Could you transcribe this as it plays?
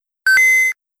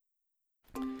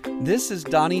This is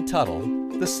Donnie Tuttle,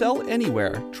 the Sell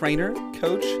Anywhere trainer,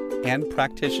 coach, and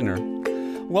practitioner.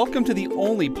 Welcome to the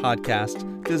only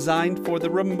podcast designed for the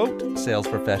remote sales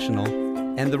professional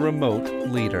and the remote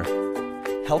leader,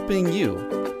 helping you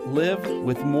live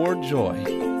with more joy,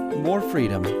 more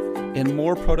freedom, and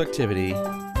more productivity.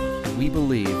 We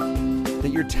believe that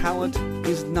your talent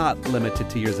is not limited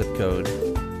to your zip code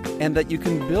and that you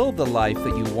can build the life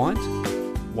that you want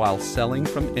while selling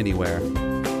from anywhere.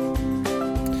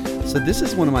 So this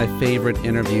is one of my favorite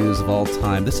interviews of all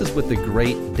time. This is with the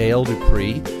great Dale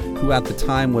Dupree, who at the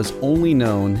time was only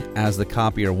known as the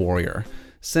Copier Warrior.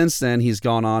 Since then, he's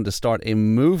gone on to start a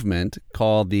movement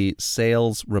called the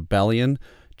Sales Rebellion.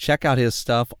 Check out his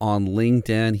stuff on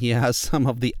LinkedIn. He has some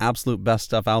of the absolute best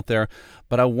stuff out there.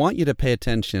 But I want you to pay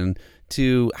attention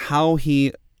to how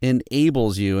he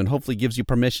enables you and hopefully gives you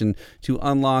permission to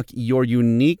unlock your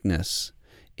uniqueness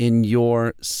in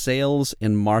your sales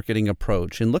and marketing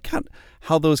approach. And look at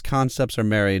how those concepts are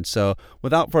married. So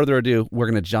without further ado, we're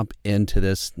going to jump into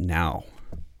this now.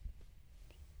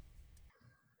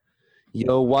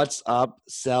 Yo, what's up,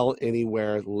 Sell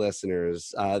Anywhere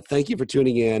listeners? Thank you for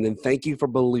tuning in, and thank you for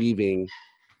believing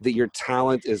that your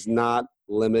talent is not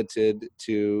limited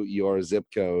to your zip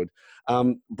code.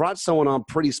 Brought someone on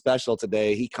pretty special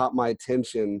today. He caught my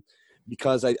attention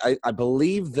because I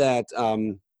believe that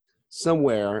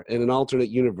somewhere in an alternate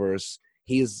universe,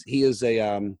 he is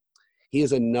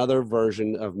another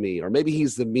version of me, or maybe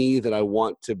he's the me that I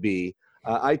want to be.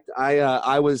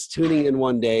 I was tuning in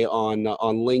one day on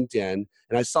LinkedIn,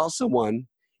 and I saw someone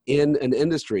in an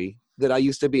industry that I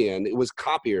used to be in. It was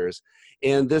copiers,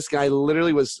 and this guy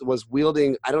literally was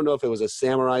wielding, I don't know if it was a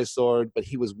samurai sword, but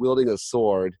he was wielding a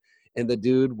sword, and the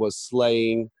dude was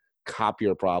slaying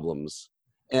copier problems.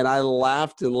 And I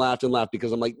laughed and laughed and laughed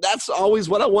because I'm like, that's always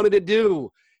what I wanted to do.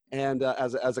 And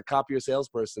as a copier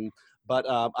salesperson, but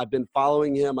I've been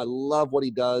following him. I love what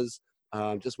he does,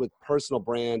 just with personal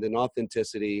brand and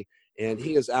authenticity. And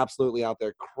he is absolutely out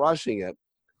there crushing it,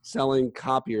 selling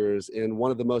copiers in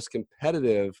one of the most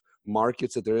competitive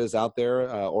markets that there is out there,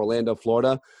 Orlando,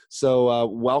 Florida. So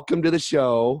welcome to the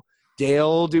show,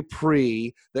 Dale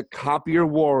Dupree, the Copier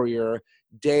Warrior.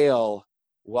 Dale,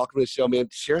 welcome to the show, man.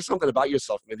 Share something about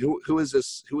yourself, man. Who is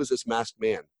this masked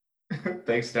man?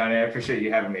 Thanks, Donnie. I appreciate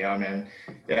you having me on, man.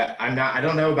 Yeah, I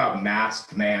don't know about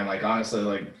masked man. Like, honestly,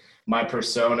 like my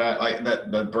persona, like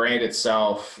the brand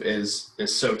itself is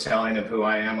so telling of who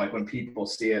I am. Like when people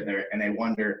see it there and they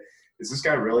wonder, is this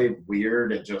guy really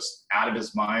weird and just out of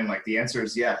his mind? Like the answer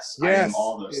is yes. I am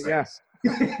all those things. Yes.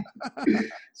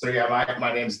 So yeah,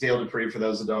 my name's Dale Dupree. For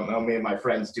those that don't know me, and my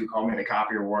friends do call me the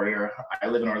Copier Warrior. I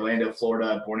live in Orlando,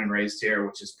 Florida, born and raised here,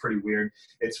 which is pretty weird.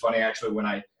 It's funny actually when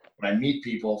I meet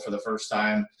people for the first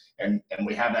time and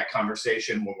we have that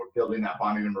conversation when we're building that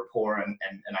bonding and rapport and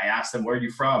I ask them, where are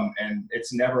you from? And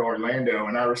it's never Orlando.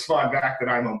 And I respond back that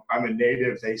I'm a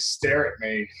native. They stare at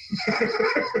me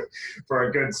for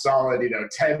a good solid,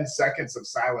 10 seconds of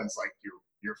silence. Like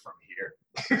you're from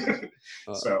here.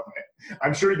 So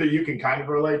I'm sure that you can kind of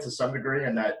relate to some degree,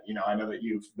 and that, I know that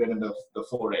you've been in the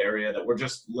Florida area, that we're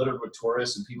just littered with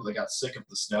tourists and people that got sick of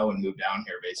the snow and moved down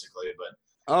here basically. But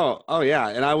Oh yeah.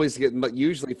 And I always get, but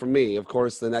usually for me, of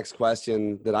course, the next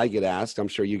question that I get asked, I'm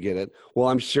sure you get it. Well,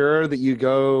 I'm sure that you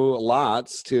go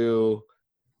lots to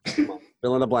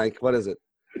fill in a blank. What is it?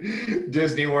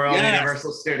 Disney World, yes.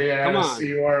 Universal Studios,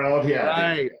 SeaWorld.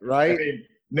 Yeah. Right. I mean,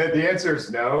 no, the answer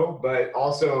is no, but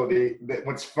also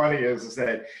what's funny is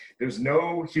that there's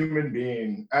no human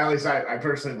being, at least I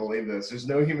personally believe this, there's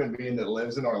no human being that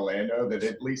lives in Orlando that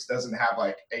at least doesn't have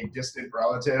like a distant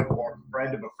relative or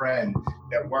friend of a friend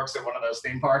that works at one of those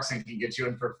theme parks and can get you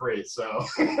in for free. So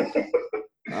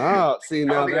oh, see,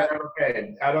 now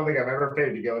I don't think I've ever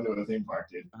paid to go into a theme park,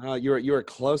 dude. You're a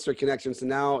closer connection. So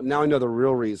now I know the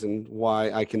real reason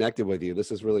why I connected with you.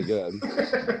 This is really good.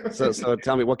 So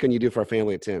tell me, what can you do for a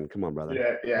family of 10? Come on,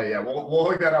 brother. Yeah. We'll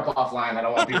hook that up offline. I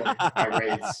don't want people to get my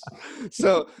rates.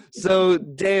 So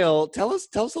Dale, tell us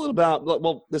a little about.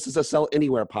 Well, this is a Sell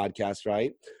Anywhere podcast,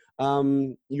 right?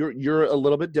 You're a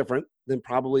little bit different than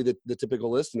probably the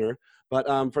typical listener.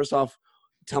 But first off,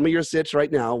 tell me your sitch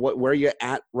right now. Where you're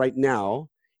at right now,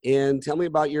 and tell me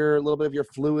about a little bit of your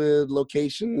fluid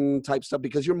location type stuff,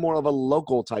 because you're more of a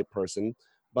local type person.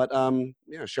 But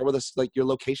share with us like your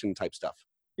location type stuff.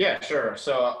 Yeah, sure.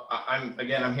 So I'm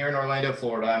here in Orlando,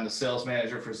 Florida. I'm the sales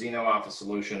manager for Zeno Office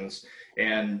Solutions,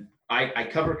 and I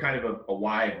cover kind of a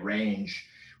wide range.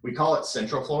 We call it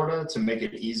Central Florida to make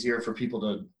it easier for people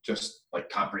to just like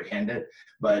comprehend it.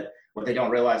 But what they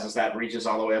don't realize is that reaches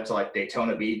all the way up to like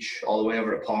Daytona Beach, all the way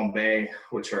over to Palm Bay,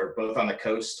 which are both on the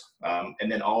coast,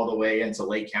 and then all the way into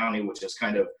Lake County, which is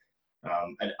kind of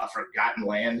a forgotten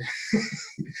land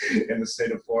in the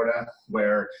state of Florida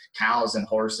where cows and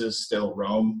horses still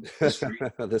roam the street.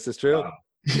 This is true.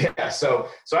 Yeah, so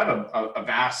I have a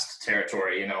vast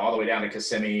territory, all the way down to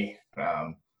Kissimmee,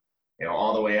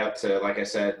 all the way up to, like I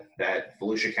said, that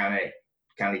Volusia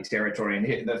County territory.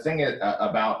 And the thing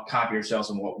about copier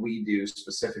sales and what we do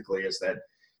specifically is that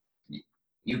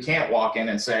you can't walk in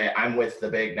and say, I'm with the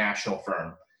big national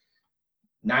firm.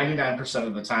 99%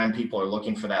 of the time, people are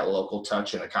looking for that local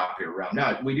touch in the copier realm.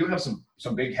 Now, we do have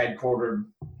some big headquartered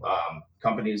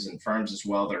companies and firms as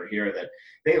well that are here that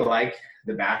they like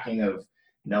the backing of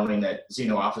knowing that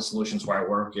Zeno Office Solutions, where I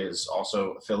work, is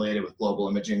also affiliated with Global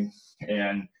Imaging.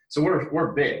 And so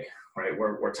we're big, right?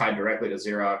 We're tied directly to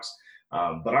Xerox.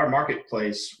 But our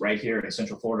marketplace right here in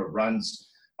Central Florida runs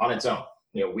on its own.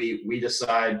 We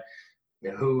decide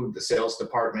who the sales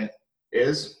department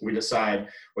is. We decide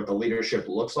what the leadership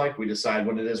looks like. We decide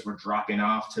what it is we're dropping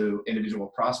off to individual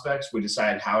prospects. We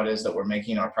decide how it is that we're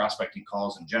making our prospecting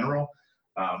calls in general.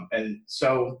 And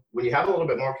so when you have a little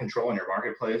bit more control in your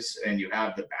marketplace and you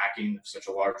have the backing of such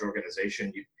a large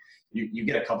organization, you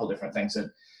get a couple different things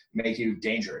that make you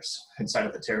dangerous inside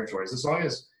of the territories, as long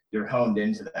as you're honed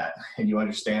into that and you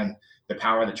understand the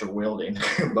power that you're wielding.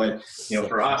 But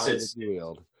for us, it's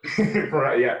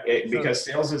because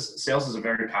sales is a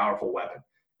very powerful weapon.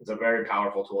 It's a very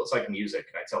powerful tool. It's like music.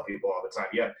 I tell people all the time,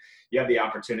 you have the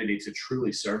opportunity to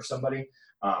truly serve somebody,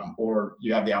 or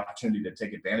you have the opportunity to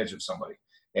take advantage of somebody.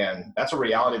 And that's a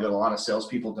reality that a lot of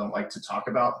salespeople don't like to talk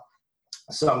about.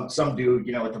 Some do,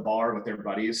 at the bar with their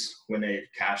buddies when they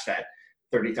cash that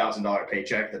 $30,000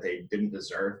 paycheck that they didn't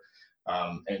deserve.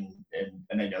 And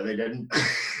they know they didn't,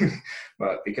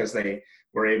 but because they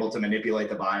were able to manipulate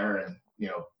the buyer and,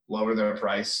 lower their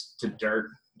price to dirt,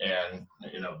 and,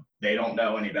 they don't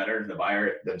know any better, the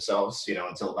buyer themselves,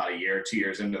 until about a year, 2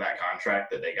 years into that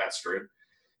contract, that they got screwed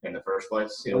in the first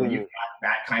place. When you've got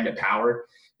that kind of power,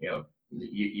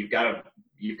 you've got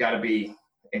to be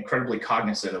incredibly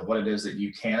cognizant of what it is that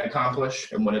you can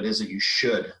accomplish and what it is that you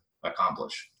should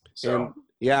accomplish. So,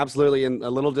 yeah, absolutely. And a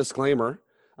little disclaimer,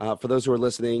 for those who are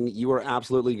listening, you are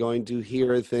absolutely going to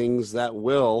hear things that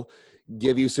will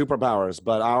give you superpowers,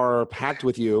 but our pact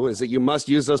with you is that you must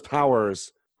use those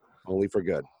powers only for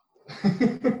good.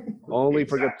 Only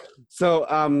for good. So,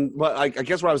 I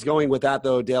guess where I was going with that,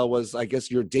 though, Dale, was, I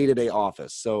guess, your day-to-day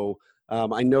office. So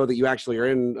I know that you actually are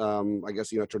in,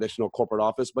 traditional corporate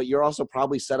office, but you're also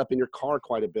probably set up in your car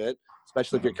quite a bit,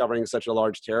 especially if you're covering such a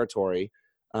large territory.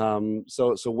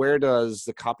 So where does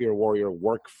the Copier Warrior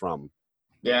work from?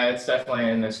 Yeah, it's definitely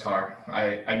in this car.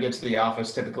 I get to the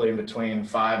office typically in between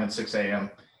 5 and 6 a.m.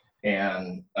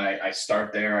 and I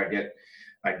start there.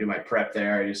 I do my prep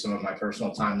there. I do some of my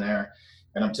personal time there,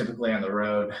 and I'm typically on the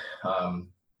road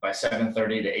by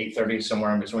 7:30 to 8:30,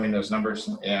 somewhere in between those numbers.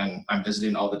 And I'm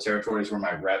visiting all the territories where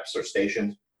my reps are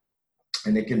stationed,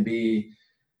 and it can be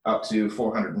up to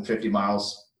 450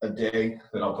 miles a day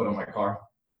that I'll put on my car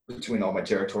between all my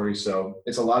territories. So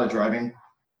it's a lot of driving.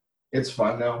 It's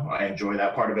fun though. I enjoy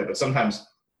that part of it, but sometimes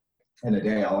in a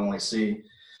day I'll only see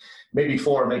maybe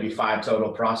 4, maybe 5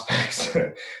 total prospects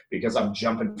because I'm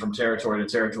jumping from territory to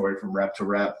territory, from rep to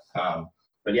rep.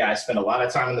 But yeah, I spend a lot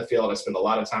of time in the field. I spend a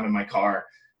lot of time in my car.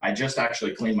 I just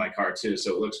actually cleaned my car too,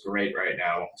 so it looks great right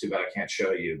now. Too bad I can't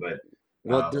show you, but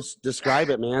just describe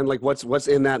it, man. Like what's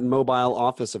in that mobile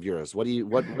office of yours? What do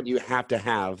you have to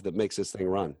have that makes this thing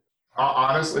run?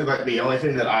 Honestly, like the only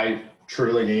thing that I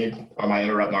truly need on my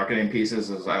interrupt marketing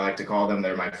pieces, as I like to call them,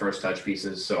 they're my first touch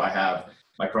pieces. So I have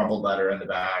my crumpled letter in the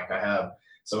back. I have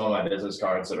some of my business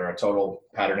cards that are a total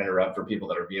pattern interrupt for people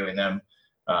that are viewing them.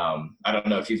 I don't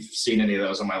know if you've seen any of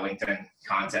those on my LinkedIn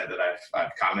content that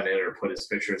I've commented or put as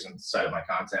pictures inside of my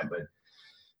content, but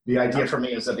the idea for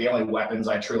me is that the only weapons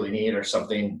I truly need are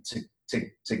something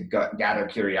to gather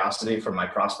curiosity from my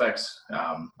prospects.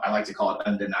 I like to call it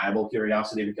undeniable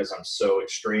curiosity because I'm so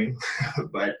extreme.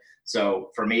 But so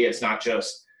for me, it's not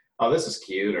just, oh, this is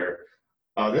cute, or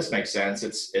oh, this makes sense.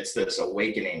 It's this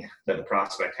awakening that the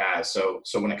prospect has. So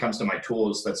when it comes to my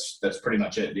tools, that's pretty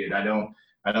much it, dude. I don't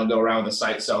go around with a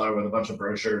site seller with a bunch of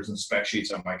brochures and spec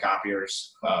sheets on my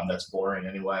copiers. That's boring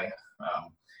anyway.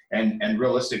 And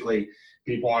realistically,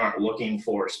 people aren't looking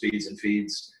for speeds and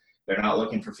feeds. They're not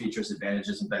looking for features,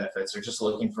 advantages, and benefits. They're just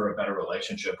looking for a better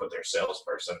relationship with their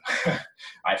salesperson.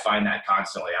 I find that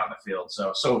constantly out in the field.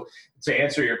 So to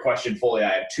answer your question fully, I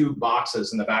have 2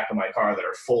 boxes in the back of my car that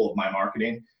are full of my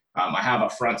marketing. I have a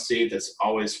front seat that's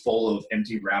always full of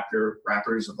empty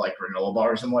wrappers of like granola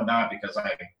bars and whatnot because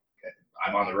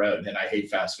I'm on the road and I hate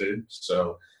fast food.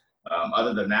 So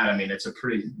other than that, I mean, it's a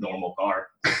pretty normal car.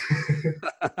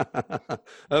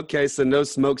 Okay, so no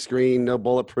smoke screen, no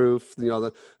bulletproof,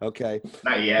 okay.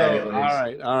 Not yet, So, at all least.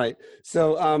 right, all right.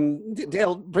 So,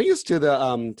 Dale, bring us to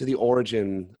the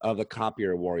origin of the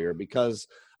copier warrior, because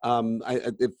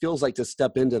it feels like to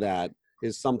step into that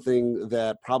is something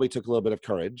that probably took a little bit of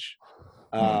courage,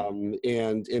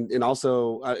 and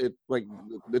also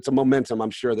it's a momentum.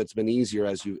 I'm sure that's been easier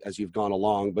as you've gone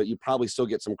along, but you probably still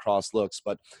get some cross looks.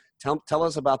 But tell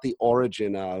us about the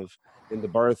origin of, in the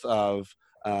birth of,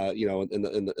 in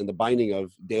the binding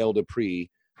of Dale Dupree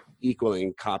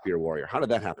equaling copier warrior. How did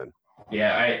that happen?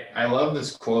 Yeah, I love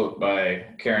this quote by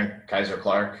Karen Kaiser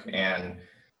Clark, and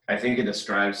I think it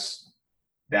describes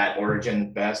that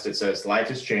origin best. It says,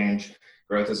 "Life is change,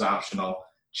 growth is optional,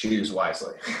 choose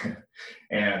wisely."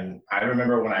 And I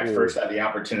remember when I first had the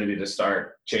opportunity to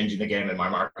start changing the game in my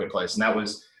marketplace, and that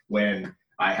was when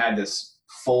I had this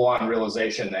full-on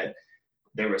realization that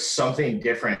there was something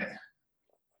different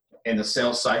in the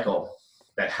sales cycle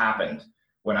that happened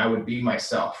when I would be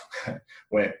myself,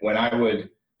 when I would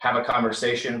have a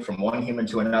conversation from one human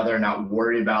to another, not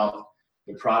worry about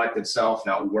the product itself,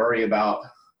 not worry about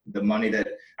the money that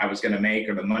I was going to make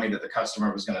or the money that the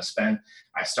customer was going to spend.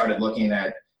 I started looking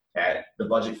at the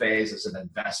budget phase as an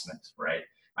investment, right?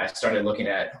 I started looking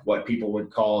at what people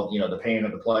would call, the pain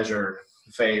or the pleasure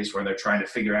phase, where they're trying to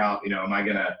figure out, am I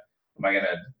going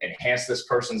to enhance this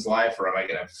person's life, or am I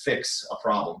going to fix a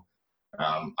problem?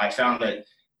 I found that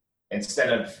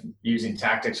instead of using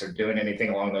tactics or doing anything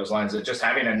along those lines, of just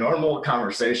having a normal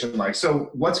conversation, like, so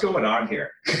what's going on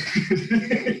here?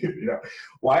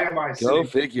 Why am I Go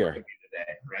figure today?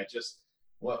 Right? Just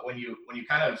when you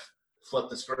kind of flip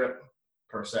the script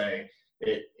per se,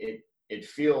 it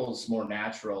feels more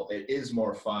natural. It is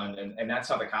more fun, and that's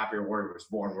how the copier warrior was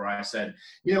born. Where I said,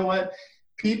 you know what,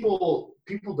 people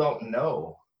don't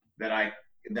know that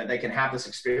they can have this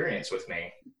experience with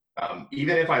me.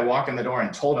 Even if I walk in the door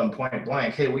and told them point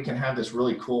blank, hey, we can have this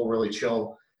really cool, really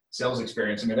chill sales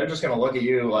experience. I mean, they're just going to look at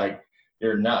you like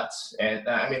you're nuts. And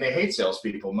I mean, they hate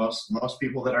salespeople. Most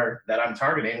people that I'm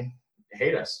targeting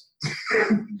hate us,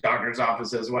 doctors'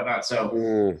 offices, whatnot.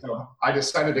 So I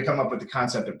decided to come up with the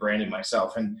concept of branding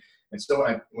myself. And so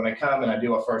when I come and I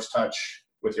do a first touch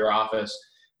with your office,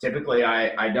 typically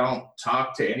I don't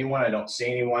talk to anyone. I don't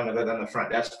see anyone other than the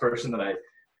front desk person that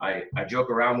I joke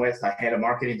around with. I hand a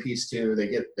marketing piece to. They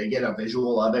get a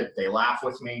visual of it. They laugh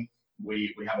with me.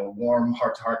 We have a warm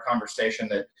heart-to-heart conversation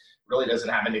that really doesn't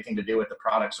have anything to do with the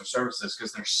products or services,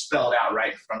 because they're spelled out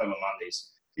right in front of them on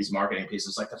these marketing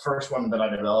pieces. Like the first one that I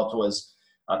developed was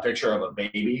a picture of a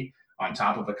baby on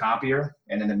top of a copier,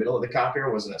 and in the middle of the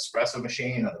copier was an espresso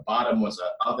machine. On the bottom was an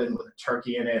oven with a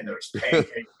turkey in it, and there was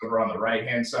pancakes over on the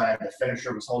right-hand side. The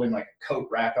finisher was holding like a coat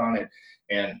rack on it,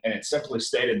 and it simply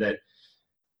stated that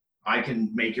I can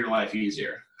make your life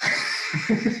easier.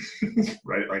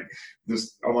 Right? Like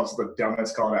this, almost the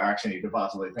dumbest call to action you could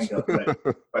possibly think of. But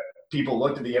people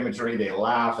looked at the imagery, they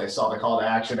laughed, they saw the call to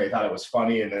action, they thought it was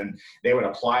funny, and then they would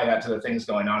apply that to the things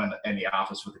going on in the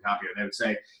office with the copier. They would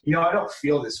say, I don't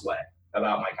feel this way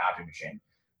about my copy machine.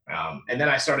 And then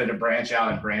I started to branch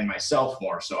out and brand myself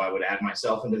more. So I would add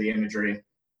myself into the imagery,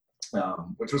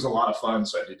 which was a lot of fun.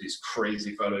 So I did these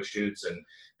crazy photo shoots and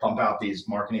pump out these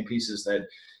marketing pieces that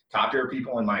copier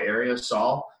people in my area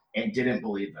saw and didn't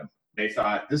believe them. They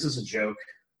thought, this is a joke.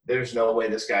 There's no way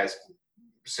this guy's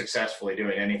successfully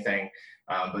doing anything.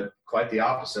 But quite the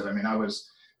opposite. I mean, I was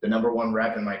the #1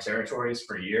 rep in my territories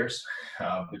for years,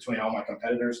 between all my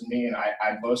competitors and me. And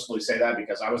I mostly say that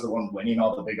because I was the one winning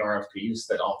all the big RFPs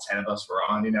that all 10 of us were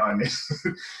on, I mean.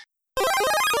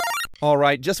 All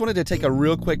right, just wanted to take a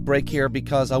real quick break here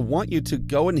because I want you to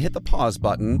go and hit the pause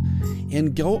button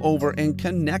and go over and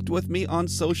connect with me on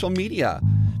social media.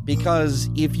 Because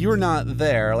if you're not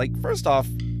there, first off,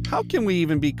 how can we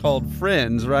even be called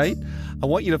friends, right? I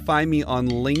want you to find me on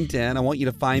LinkedIn. I want you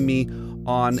to find me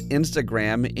on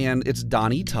Instagram, and it's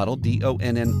Donnie Tuttle,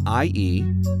 DONNIE,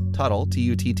 Tuttle,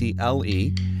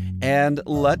 TUTTLE. And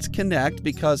let's connect,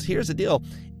 because here's the deal.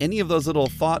 Any of those little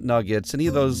thought nuggets, any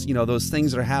of those, those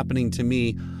things that are happening to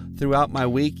me throughout my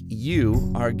week,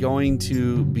 you are going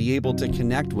to be able to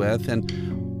connect with.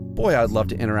 And boy, I'd love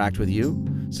to interact with you.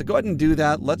 So go ahead and do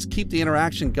that. Let's keep the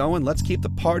interaction going. Let's keep the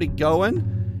party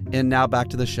going. And now back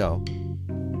to the show.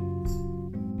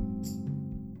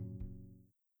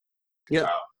 Yeah.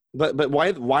 But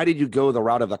why did you go the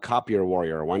route of the copier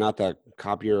warrior? Why not the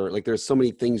copier? There's so many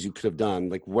things you could have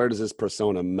done. Where does this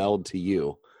persona meld to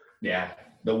you? Yeah.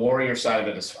 The warrior side of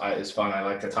it is fun. I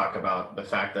like to talk about the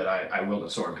fact that I wield a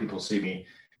sword. People see me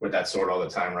with that sword all the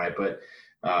time, right? But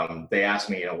they ask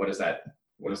me, what does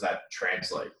that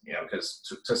translate? Because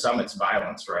to some it's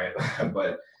violence, right?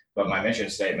 but my mission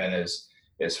statement is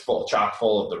chock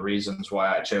full of the reasons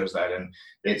why I chose that. And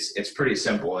it's pretty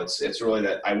simple. It's really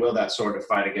that I will that sword to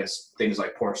fight against things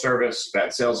like poor service,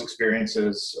 bad sales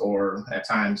experiences, or at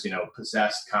times,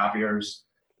 possessed copiers.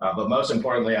 But most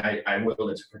importantly, I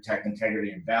willed it to protect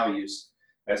integrity and values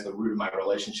as the root of my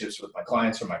relationships with my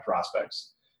clients or my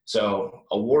prospects. So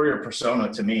a warrior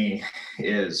persona to me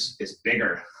is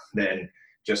bigger than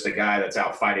just a guy that's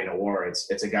out fighting a war.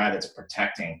 It's a guy that's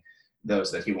protecting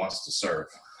those that he wants to serve.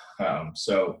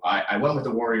 So I went with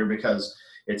the warrior because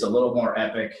it's a little more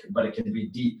epic, but it can be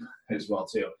deep as well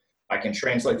too. I can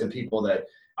translate to people that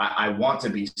I want to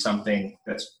be something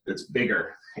that's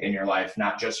bigger in your life,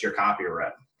 not just your copier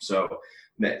rep. So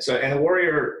and the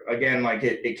warrior, again, like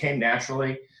it came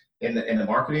naturally in the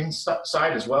marketing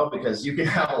side as well, because you can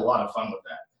have a lot of fun with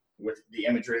that, with the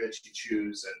imagery that you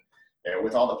choose and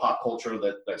with all the pop culture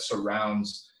that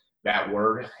surrounds that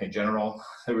word in general.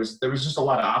 There was just a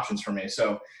lot of options for me.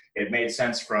 So it made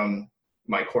sense from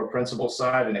my core principle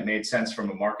side, and it made sense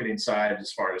from a marketing side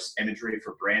as far as imagery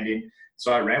for branding.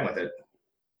 So I ran with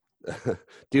it.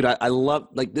 Dude, I love,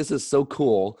 like, this is so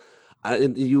cool.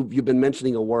 You've been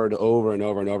mentioning a word over and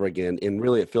over and over again, and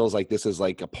really it feels like this is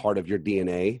like a part of your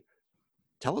DNA.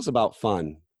 Tell us about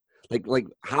fun. Like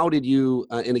how did you,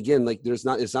 and again, like it's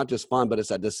not just fun, but it's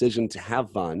a decision to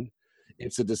have fun.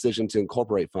 It's a decision to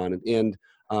incorporate fun, and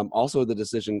also the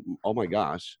decision, oh my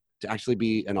gosh, to actually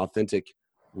be an authentic,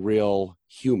 real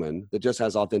human that just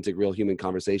has authentic, real human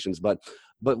conversations. But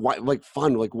why, like,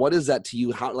 fun, like, what is that to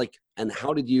you? How, like, and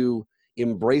how did you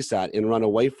embrace that and run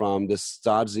away from this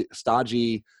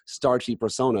stodgy, starchy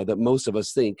persona that most of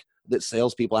us think that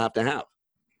salespeople have to have?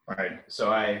 Right.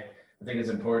 So I think it's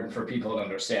important for people to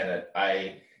understand that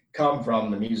I come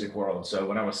from the music world. So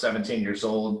when I was 17 years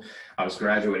old, I was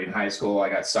graduating high school. I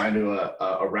got signed to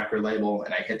a record label,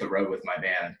 and I hit the road with my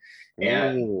band.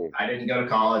 And Ooh. I didn't go to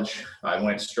college. I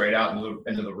went straight out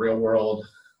into the real world,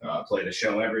 played a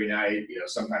show every night,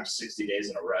 sometimes 60 days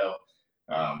in a row.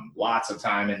 Lots of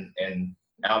time and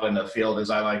out in the field, as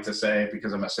I like to say,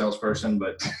 because I'm a salesperson,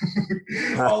 but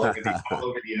all over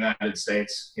the United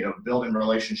States, building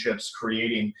relationships,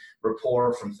 creating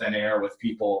rapport from thin air with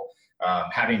people,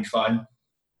 having fun.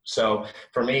 So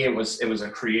for me, it was a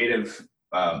creative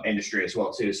industry as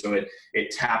well too. So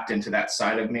it tapped into that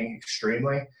side of me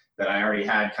extremely that I already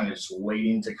had kind of just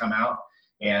waiting to come out.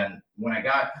 And when I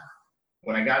got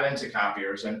into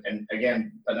copiers, and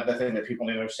again, another thing that people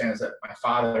need to understand is that my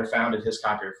father founded his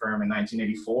copier firm in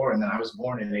 1984, and then I was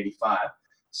born in 85.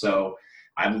 So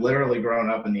I've literally grown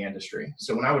up in the industry.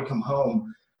 So when I would come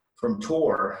home from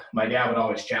tour, my dad would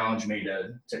always challenge me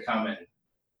to come and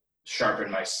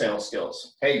sharpen my sales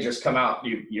skills. Hey, just come out.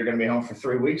 You're going to be home for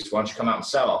 3 weeks. Why don't you come out and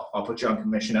sell? I'll put you on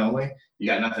commission only. You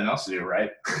got nothing else to do,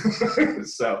 right?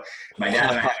 So my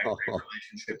dad and I had a great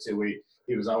relationship too.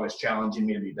 He was always challenging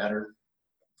me to be better.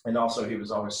 And also he was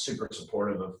always super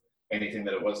supportive of anything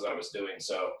that it was that I was doing.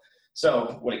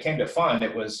 So when it came to fun,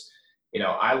 it was,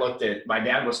 I looked at, my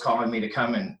dad was calling me to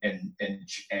come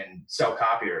and sell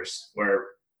copiers, where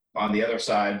on the other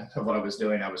side of what I was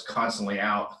doing, I was constantly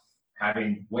out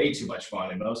having way too much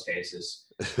fun in most cases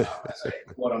as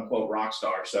a quote unquote rock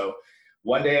star. So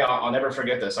one day I'll never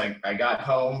forget this. I got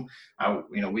home,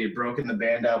 we had broken the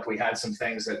band up. We had some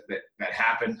things that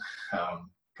happened,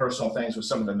 personal things with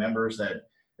some of the members that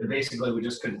basically we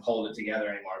just couldn't hold it together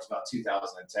anymore. It was about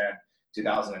 2010,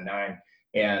 2009.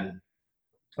 And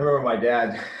I remember my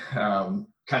dad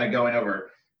kind of going over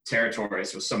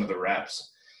territories with some of the reps.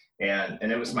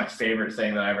 And it was my favorite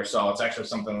thing that I ever saw. It's actually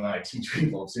something that I teach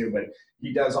people too, but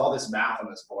he does all this math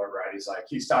on this board, right?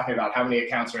 He's talking about how many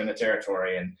accounts are in the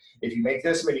territory. And if you make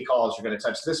this many calls, you're going to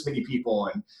touch this many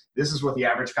people. And this is what the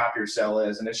average copier sell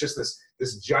is. And it's just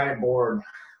this giant board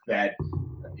that,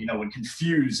 would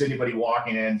confuse anybody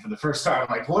walking in for the first time.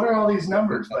 Like, what are all these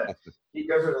numbers? But he'd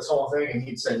go through this whole thing and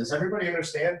he'd say, does everybody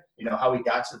understand, how we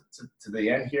got to the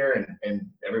end here? And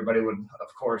everybody would, of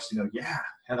course, yeah,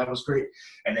 that was great.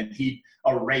 And then he'd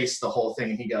erase the whole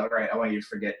thing and he'd go, all right, I want you to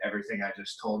forget everything I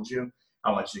just told you.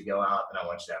 I want you to go out and I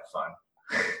want you to have fun.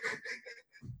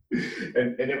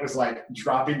 and it was like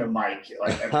dropping the mic,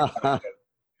 like every time,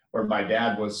 where my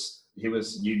dad he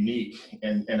was unique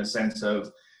in a sense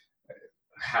of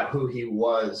who he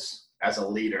was as a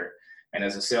leader and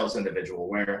as a sales individual,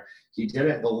 where he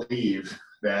didn't believe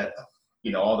that,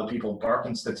 all the people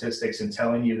barking statistics and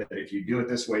telling you that if you do it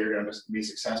this way, you're going to be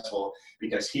successful,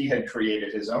 because he had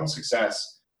created his own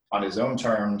success on his own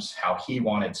terms, how he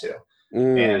wanted to.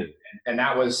 And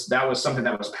that was something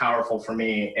that was powerful for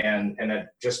me. And it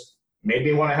just made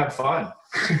me want to have fun.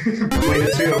 Between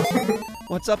the two.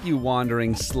 What's up, you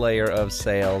wandering slayer of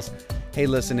sales? Hey,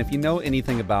 listen, if you know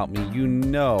anything about me, you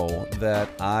know that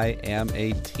I am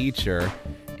a teacher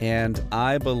and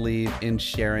I believe in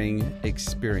sharing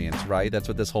experience, right? That's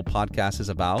what this whole podcast is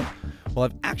about. Well,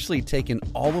 I've actually taken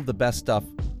all of the best stuff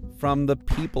from the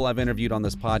people I've interviewed on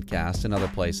this podcast and other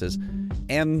places,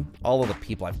 and all of the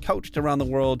people I've coached around the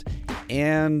world,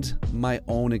 and my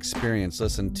own experience.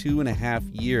 Listen, 2.5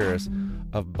 years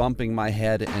of bumping my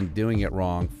head and doing it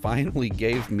wrong finally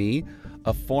gave me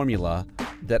a formula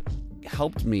that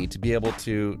helped me to be able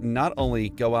to not only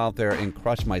go out there and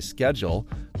crush my schedule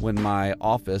when my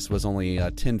office was only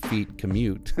a 10 feet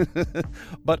commute,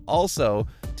 but also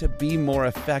to be more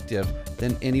effective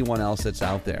than anyone else that's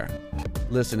out there.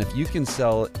 Listen, if you can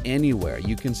sell anywhere,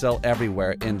 you can sell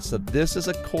everywhere. And so this is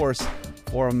a course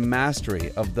for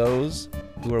mastery of those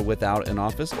who are without an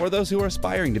office or those who are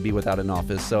aspiring to be without an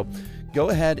office. So go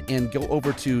ahead and go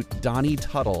over to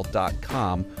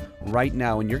donnietuttle.com right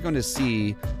now, and you're going to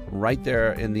see right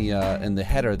there in the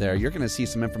header there, you're going to see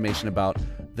some information about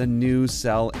the new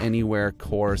Sell Anywhere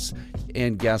course.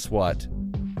 And guess what?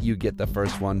 You get the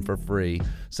first one for free.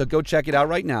 So go check it out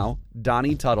right now,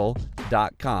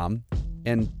 donnietuttle.com.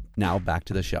 And now back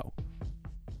to the show.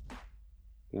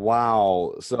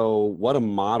 Wow. So what a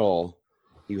model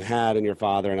you had in your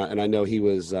father. And I know he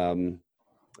was,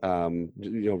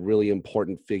 really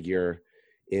important figure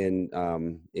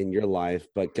in your life,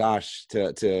 but gosh,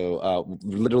 to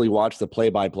literally watch the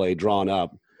play-by-play drawn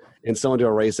up and someone to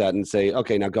erase that and say,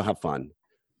 okay, now go have fun.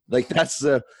 Like that's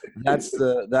the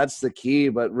key,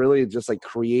 but really just like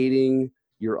creating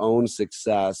your own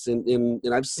success. And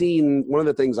I've seen, one of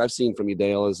the things I've seen from you,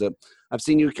 Dale, is that I've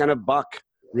seen you kind of buck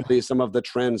really some of the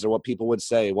trends or what people would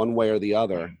say one way or the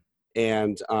other,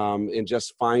 and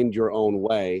just find your own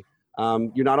way.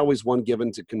 You're not always one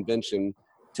given to convention.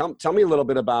 Tell me a little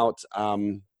bit about,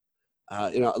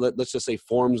 let's just say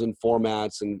forms and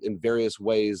formats and in various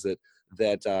ways that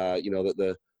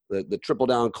the triple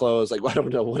down close, like, I don't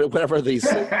know, whatever these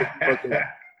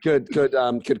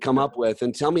could come up with.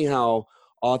 And tell me how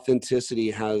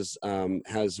authenticity has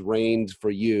reigned for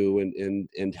you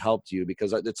and helped you,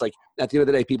 because it's like at the end of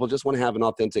the day, people just want to have an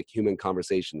authentic human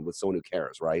conversation with someone who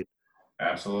cares, right?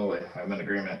 Absolutely. I'm in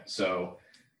agreement. So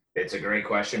it's a great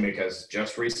question, because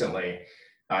just recently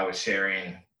I was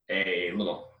sharing a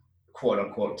little quote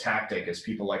unquote tactic, as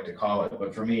people like to call it.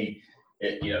 But for me,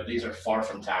 these are far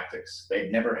from tactics. They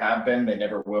never have been. They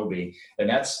never will be. And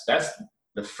that's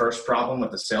the first problem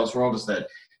with the sales world, is that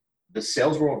the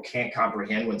sales world can't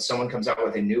comprehend when someone comes out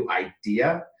with a new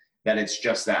idea, that it's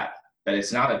just that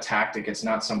it's not a tactic. It's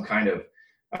not some kind of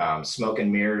smoke and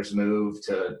mirrors move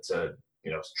to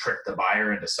trick the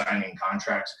buyer into signing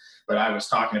contracts. But I was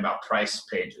talking about price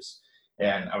pages,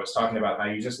 and I was talking about how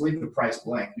you just leave the price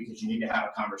blank, because you need to have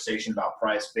a conversation about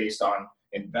price based on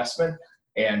investment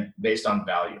and based on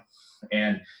value.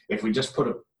 And if we just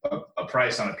put a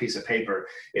price on a piece of paper,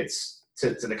 it's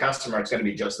to the customer, it's going to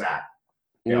be just that.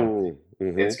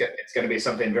 It's going to be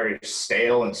something very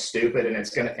stale and stupid, and it's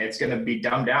going to be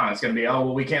dumbed down. It's going to be, oh,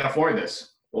 well, we can't afford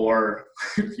this, or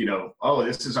oh,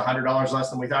 this is $100 less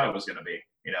than we thought it was going to be.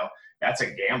 That's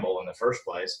a gamble in the first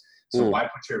place. So why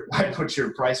put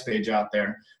your price page out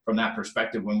there from that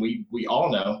perspective, when we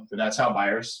all know that that's how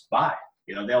buyers buy?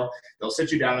 They'll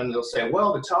sit you down and they'll say,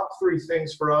 well, the top 3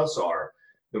 things for us are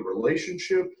the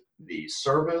relationship, the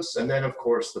service, and then of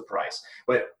course the price.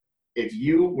 But if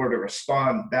you were to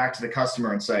respond back to the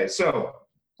customer and say, so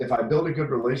if I build a good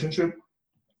relationship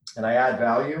and I add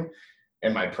value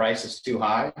and my price is too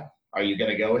high, are you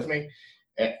going to go with me?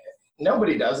 And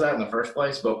nobody does that in the first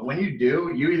place. But when you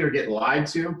do, you either get lied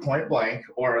to point blank,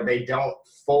 or they don't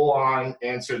full on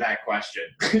answer that question.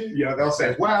 They'll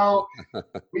say, well,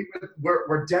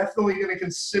 we're definitely going to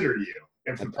consider you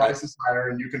if the price is higher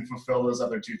and you can fulfill those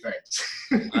other 2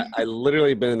 things. I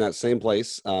literally been in that same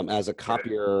place as a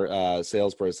copier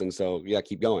salesperson. So yeah,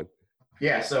 keep going.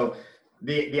 Yeah. So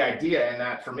the idea in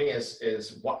that for me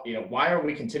is what, why are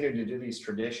we continuing to do these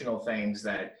traditional things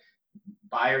that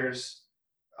buyers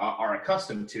are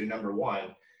accustomed to, number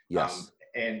one. Yes.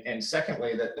 And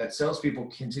secondly, that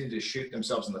salespeople continue to shoot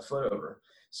themselves in the foot over.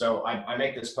 So I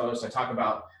make this post, I talk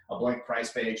about a blank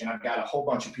price page, and I've got a whole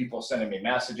bunch of people sending me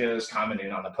messages,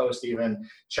 commenting on the post, even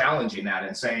challenging that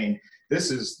and saying, this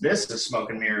is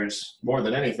smoke and mirrors more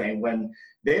than anything, when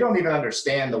they don't even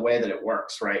understand the way that it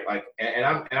works, right? Like, and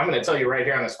I'm going to tell you right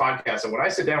here on this podcast that when I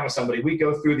sit down with somebody, we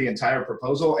go through the entire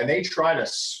proposal and they try to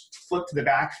flip to the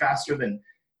back faster than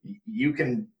you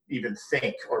can even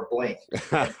think or blink.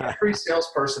 Every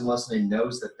salesperson listening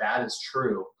knows that is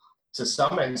true to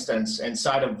some instance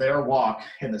inside of their walk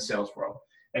in the sales world.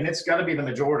 And it's got to be the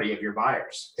majority of your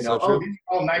buyers. You know, So true. these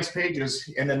are all nice pages,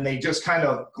 and then they just kind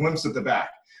of glimpse at the back.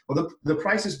 Well, the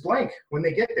price is blank when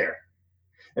they get there.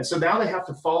 And so now they have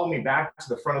to follow me back to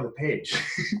the front of the page.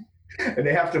 And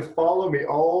they have to follow me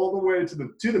all the way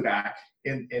to the back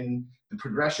in the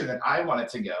progression that I want it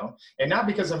to go. And not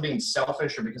because I'm being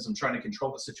selfish or because I'm trying to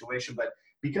control the situation, but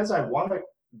because I want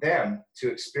them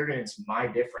to experience my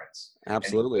difference.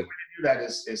 Absolutely. And the way to do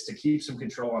that is to keep some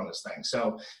control on this thing.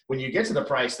 So when you get to the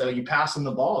price, though, you pass them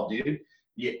the ball, dude.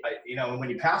 You know, when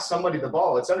you pass somebody the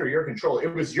ball, it's under your control. It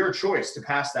was your choice to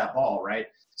pass that ball, right?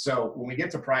 So when we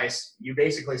get to price, you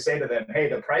basically say to them, hey,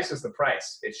 the price is the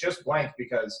price. It's just blank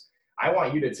because I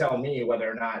want you to tell me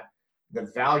whether or not the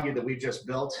value that we've just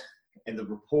built and the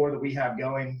rapport that we have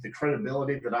going, the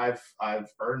credibility that I've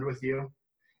earned with you,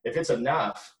 if it's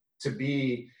enough to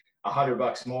be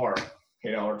 $100 more,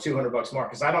 you know, or $200 more,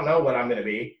 because I don't know what I'm going to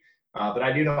be, but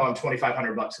I do know I'm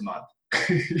 $2,500 a month.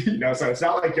 You know, so it's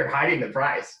not like you're hiding the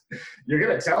price. You're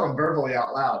going to tell them verbally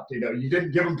out loud. You know, you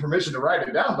didn't give them permission to write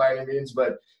it down by any means,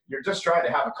 but you're just trying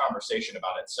to have a conversation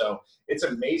about it. So it's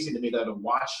amazing to me, though, to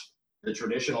watch the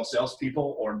traditional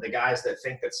salespeople or the guys that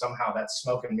think that somehow that's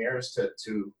smoke and mirrors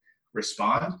to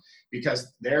respond,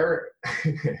 because their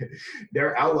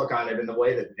outlook on it and the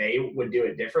way that they would do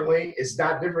it differently is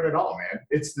not different at all, man.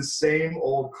 It's the same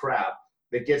old crap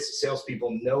that gets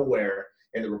salespeople nowhere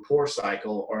in the rapport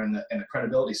cycle or in the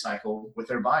credibility cycle with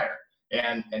their buyer.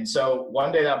 And so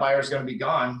one day that buyer is going to be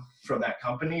gone from that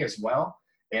company as well.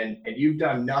 And you've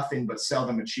done nothing but sell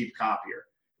them a cheap copier.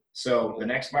 So the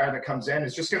next buyer that comes in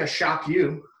is just going to shock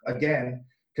you again,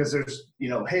 because there's, you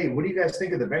know, hey, what do you guys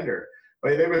think of the vendor?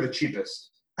 Well, they were the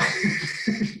cheapest.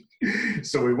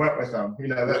 So we went with them. You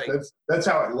know, that's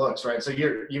how it looks, right? So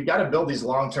you've got to build these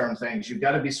long-term things. You've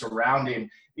got to be surrounding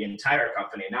the entire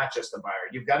company, not just the buyer.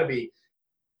 You've got to be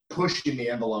pushing the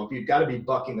envelope. You've got to be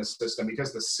bucking the system,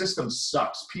 because the system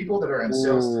sucks. People that are in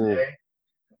sales today,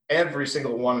 every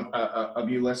single one of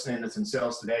you listening that's in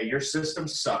sales today, your system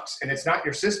sucks. And it's not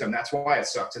your system. That's why it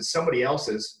sucks. It's somebody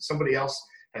else's. Somebody else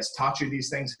has taught you these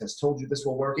things, has told you this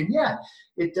will work. And yeah,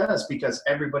 it does, because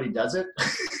everybody does it.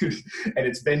 And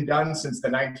it's been done since the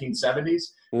 1970s.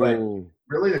 But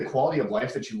really the quality of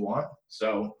life that you want.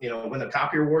 So, you know, when the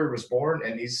Copier Warrior was born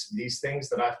and these things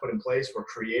that I've put in place were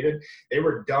created, they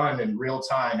were done in real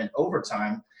time and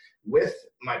overtime with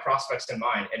my prospects in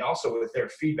mind, and also with their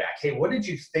feedback. Hey, what did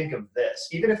you think of this?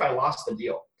 Even if I lost the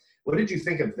deal, what did you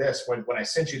think of this when I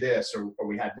sent you this, or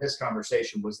we had this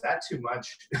conversation? Was that too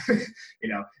much? You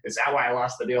know, is that why I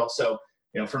lost the deal? So,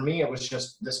 you know, for me, it was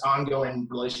just this ongoing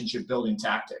relationship building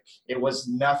tactic.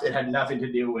 It had nothing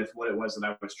to do with what it was that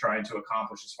I was trying to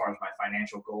accomplish as far as my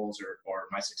financial goals or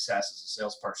my success as a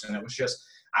salesperson. It was just,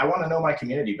 I want to know my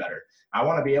community better. I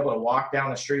want to be able to walk down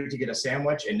the street to get a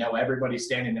sandwich and know everybody's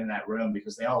standing in that room,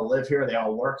 because they all live here, they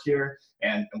all work here,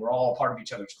 and we're all part of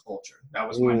each other's culture. That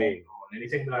was my main goal in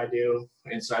anything that I do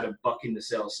inside of bucking the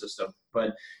sales system.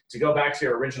 But to go back to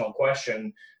your original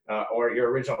question or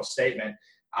your original statement,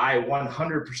 I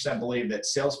 100% believe that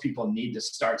salespeople need to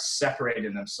start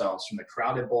separating themselves from the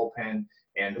crowded bullpen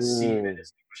and see the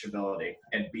distinguishability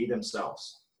and be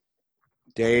themselves.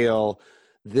 Dale,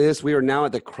 we are now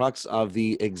at the crux of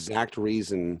the exact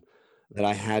reason that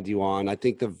I had you on. I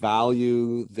think the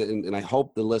value and I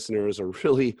hope the listeners are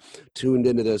really tuned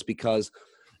into this, because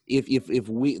if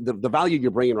the value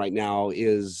you're bringing right now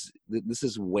is, this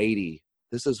is weighty.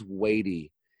 This is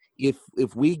weighty.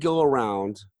 If we go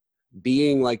around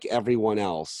being like everyone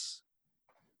else,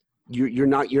 you're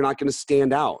not going to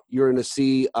stand out. You're in a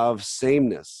sea of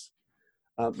sameness.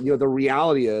 You know, the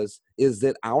reality is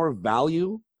that our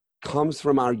value comes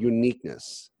from our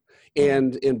uniqueness,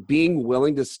 and being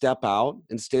willing to step out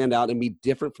and stand out and be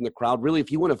different from the crowd. Really,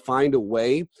 if you want to find a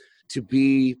way to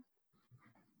be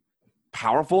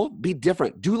powerful, be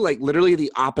different. Do like literally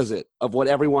the opposite of what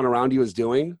everyone around you is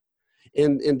doing.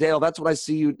 And Dale, that's what I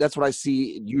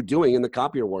see you doing in the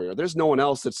Copier Warrior. There's no one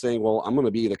else that's saying, well, I'm going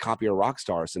to be the Copier rock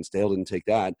star, since Dale didn't take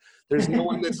that. There's no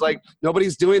one that's like,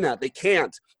 nobody's doing that. They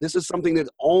can't. This is something that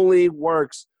only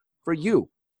works for you.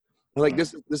 Like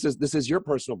this is your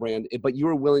personal brand, but you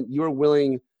were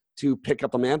willing to pick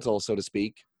up the mantle, so to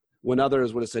speak, when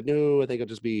others would have said, no, I think I'll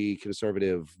just be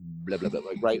conservative, blah, blah, blah,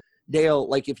 like, right? Dale,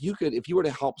 like if you were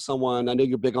to help someone, I know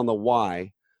you're big on the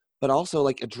why, but also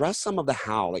like address some of the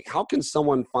how. Like, how can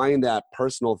someone find that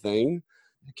personal thing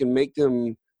that can make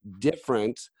them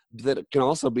different, that can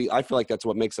also be, I feel like that's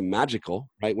what makes them magical,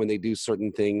 right? When they do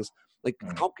certain things, like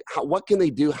what can they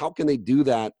do? How can they do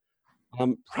that?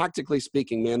 Practically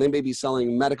speaking, man, they may be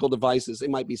selling medical devices. They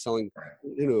might be selling,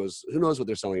 who knows what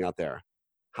they're selling out there.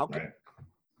 How can,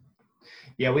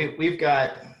 Yeah, we've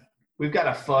got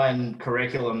a fun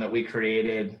curriculum that we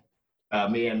created,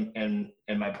 me and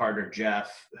my partner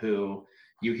Jeff, who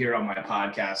you hear on my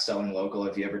podcast, Selling Local,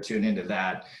 if you ever tune into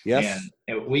that. Yes.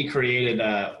 And we created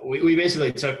we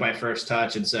basically took my first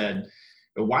touch and said,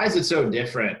 why is it so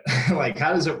different? Like,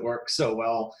 how does it work so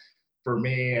well for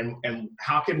me, and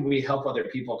how can we help other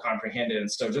people comprehend it?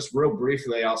 And so just real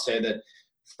briefly, I'll say that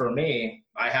for me,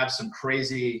 I have some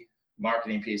crazy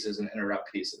marketing pieces and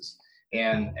interrupt pieces.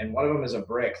 And one of them is a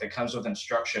brick that comes with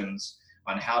instructions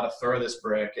on how to throw this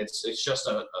brick. It's just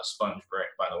a sponge brick,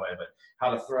 by the way, but how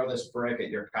to throw this brick at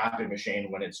your copy machine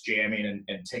when it's jamming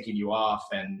and ticking you off,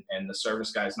 and the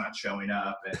service guy's not showing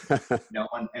up,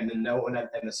 and no one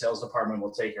in the sales department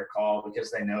will take your call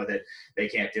because they know that they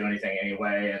can't do anything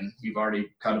anyway, and you've already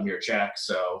cut them your check,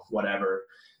 so whatever.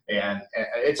 And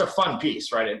it's a fun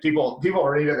piece, right? And people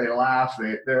read it, they laugh,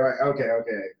 they're like, okay,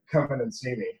 come in and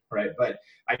see me, right? But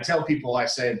I tell people, I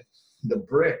said, the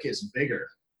brick is bigger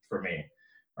for me,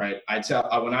 right? I tell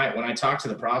when I talk to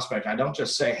the prospect, I don't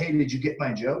just say, hey, did you get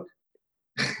my joke?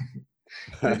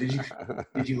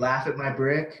 did you laugh at my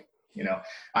brick?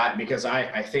 Because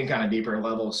I think on a deeper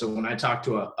level. So when I talk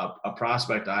to a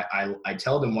prospect, I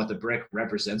tell them what the brick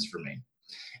represents for me.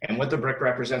 And what the brick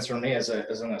represents for me is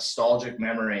a nostalgic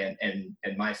memory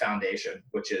and my foundation,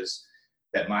 which is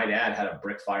that my dad had a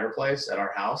brick fireplace at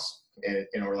our house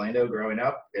in Orlando growing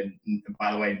up. And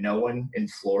by the way, no one in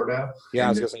Florida. Yeah, I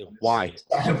was going to say, why?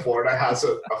 In Florida has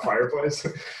a fireplace.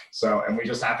 So, and we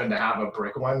just happen to have a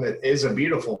brick one that is a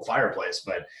beautiful fireplace,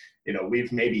 but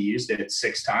we've maybe used it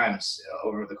 6 times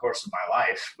over the course of my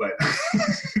life. But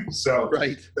so,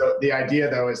 right. The idea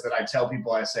though is that I tell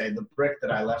people, I say, the brick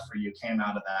that I left for you came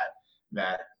out of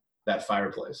that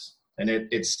fireplace. And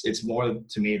it's more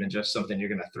to me than just something you're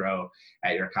going to throw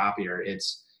at your copier.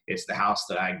 It's the house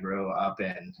that I grew up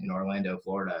in Orlando,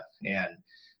 Florida. And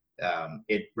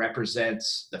it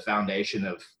represents the foundation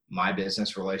of my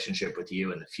business relationship with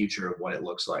you and the future of what it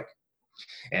looks like.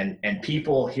 And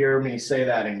people hear me say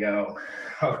that and go,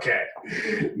 okay,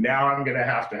 now I'm going to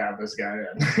have this guy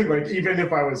in. Like, even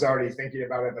if I was already thinking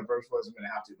about it in the first place, I'm going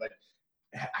to have to. But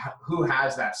who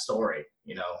has that story?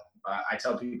 I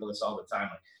tell people this all the time.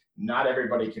 Like, not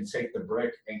everybody can take the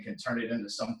brick and can turn it into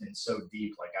something so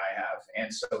deep like I have,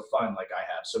 and so fun like I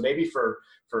have. So maybe for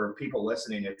people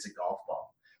listening, it's a golf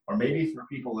ball, or maybe for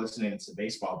people listening, it's a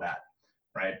baseball bat.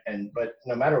 Right. But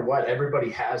no matter what, everybody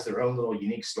has their own little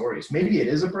unique stories. Maybe it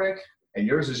is a brick and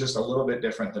yours is just a little bit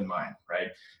different than mine. Right.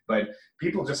 But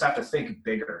people just have to think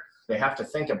bigger. They have to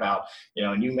think about,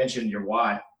 and you mentioned your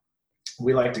why.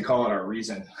 We like to call it our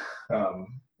reason.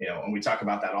 And we talk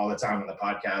about that all the time on the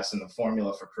podcast, and the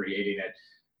formula for creating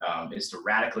it is to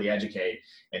radically educate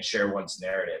and share one's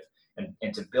narrative.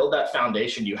 And to build that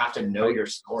foundation, you have to know your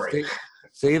story.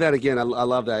 Say that again. I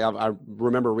love that. I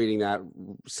remember reading that.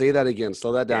 Say that again.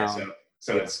 Slow that down. Yeah,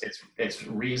 so it's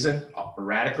reason,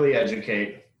 radically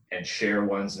educate, and share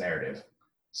one's narrative.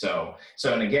 So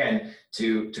and again,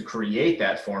 to create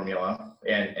that formula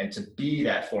and to be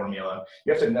that formula,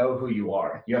 you have to know who you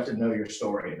are. You have to know your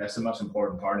story. That's the most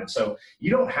important part. And so you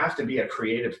don't have to be a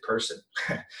creative person.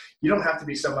 You don't have to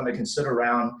be someone that can sit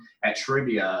around at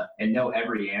trivia and know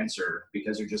every answer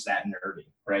because you're just that nerdy,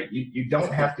 right? You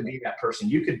don't have to be that person.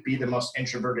 You could be the most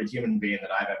introverted human being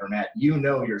that I've ever met. You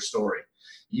know your story.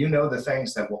 You know the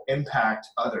things that will impact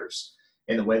others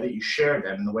in the way that you share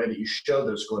them, in the way that you show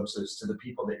those glimpses to the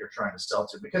people that you're trying to sell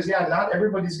to. Because not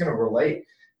everybody's going to relate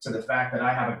to the fact that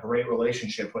I have a great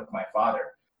relationship with my father,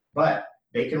 but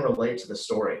they can relate to the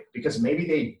story because maybe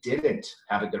they didn't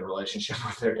have a good relationship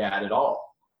with their dad at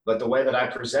all. But the way that I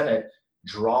present it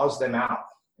draws them out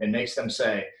and makes them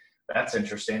say, that's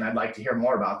interesting. I'd like to hear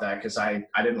more about that because I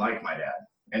didn't like my dad.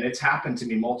 And it's happened to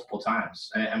me multiple times.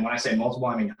 And when I say multiple,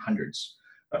 I mean hundreds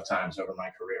of times over my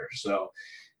career. So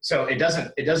it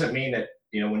doesn't mean that,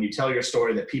 when you tell your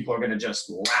story that people are going to just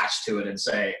latch to it and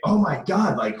say, oh my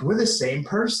God, like we're the same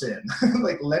person.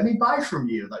 Like, let me buy from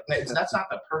you. Like, that's not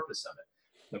the purpose of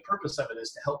it. The purpose of it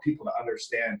is to help people to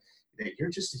understand that you're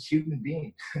just a human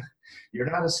being. You're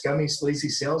not a scummy, sleazy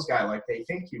sales guy like they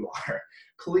think you are.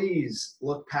 Please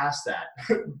look past that.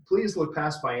 Please look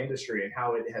past my industry and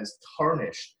how it has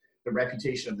tarnished the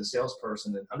reputation of the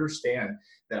salesperson, and understand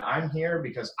that I'm here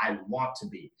because I want to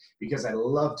be, because I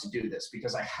love to do this,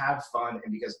 because I have fun,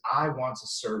 and because I want to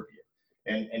serve you.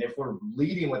 And if we're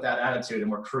leading with that attitude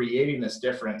and we're creating this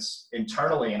difference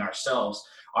internally in ourselves,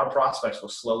 our prospects will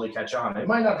slowly catch on. It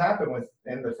might not happen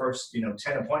within the first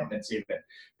 10 appointments even,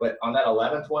 but on that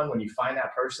 11th one, when you find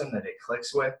that person that it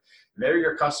clicks with, they're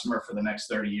your customer for the next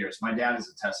 30 years. My dad is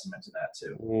a testament to that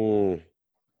too.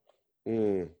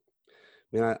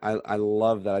 Man, I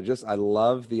love that. I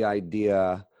love the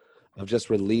idea of just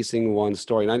releasing one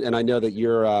story. And I know that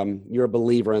you're a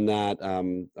believer in that.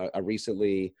 I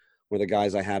recently, one of the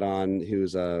guys I had on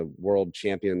who's a world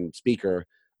champion speaker,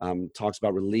 talks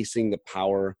about releasing the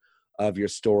power of your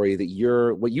story,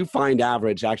 that what you find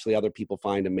average, actually other people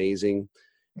find amazing.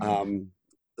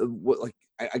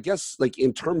 I guess like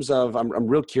in terms of, I'm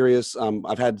real curious.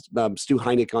 I've had Stu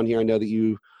Heineck on here. I know that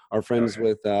you are friends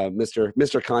with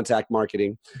Mr. Contact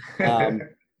Marketing.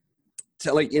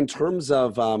 So like in terms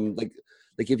of like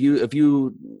if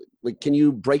you like, can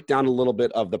you break down a little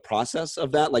bit of the process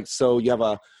of that? Like, so you have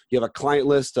a client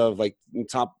list of like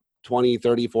top 20,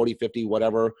 30, 40, 50,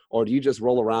 whatever, or do you just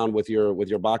roll around with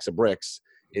your box of bricks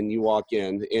and you walk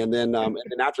in, and then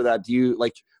after that, do you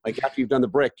like after you've done the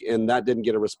brick and that didn't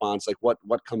get a response, like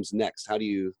what comes next? How do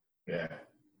you?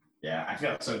 Yeah. I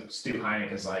feel so. Stu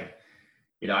Heineck is like,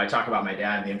 I talk about my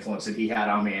dad and the influence that he had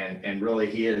on me, and really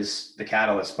he is the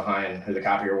catalyst behind who the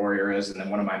Copy Your Warrior is. And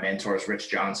then one of my mentors, Rich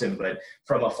Johnson, but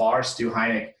from afar, Stu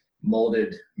Heineck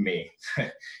molded me.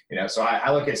 So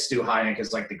I look at Stu Heineck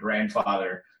as like the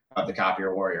grandfather of the Copy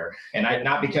Your Warrior. And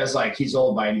not because like he's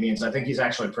old by any means. I think he's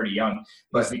actually pretty young.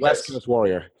 But he's the West Coast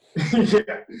Warrior. Yeah, he's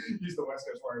the West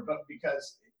Coast Warrior. But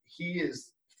because he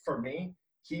is, for me,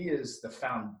 he is the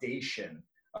foundation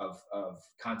of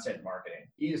content marketing.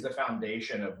 He is the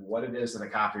foundation of what it is that a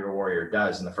Copy Your Warrior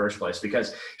does in the first place.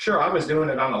 Because sure, I was doing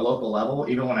it on a local level,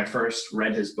 even when I first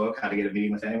read his book, How to Get a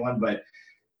Meeting with Anyone. But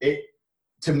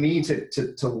to me,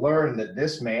 to learn that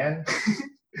this man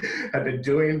had been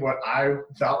doing what I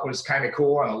thought was kind of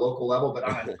cool on a local level, but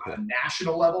on a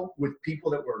national level with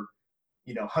people that were,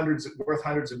 worth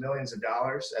hundreds of millions of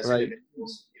dollars as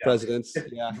individuals. Presidents.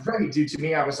 Yeah. Right, dude. To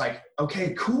me, I was like,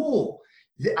 okay, cool.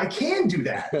 I can do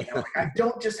that. I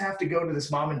don't just have to go to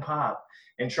this mom and pop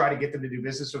and try to get them to do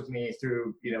business with me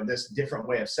through, this different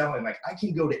way of selling. Like I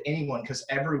can go to anyone, because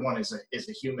everyone is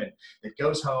a human that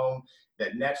goes home,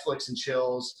 that Netflix and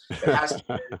chills, that has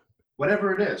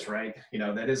whatever it is, right?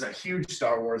 That is a huge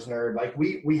Star Wars nerd. Like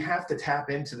we have to tap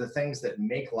into the things that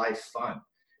make life fun.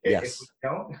 Yes. If we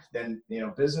don't, then,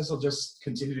 business will just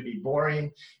continue to be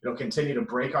boring. It'll continue to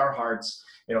break our hearts.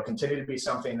 It'll continue to be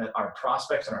something that our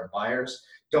prospects and our buyers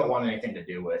don't want anything to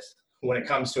do with when it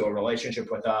comes to a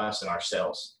relationship with us and our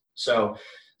sales. So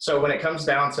when it comes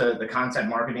down to the content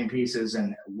marketing pieces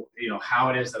and, how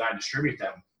it is that I distribute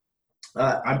them,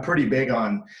 I'm pretty big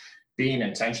on being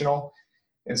intentional.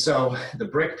 And so the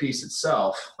brick piece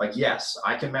itself, like, yes,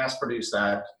 I can mass produce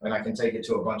that and I can take it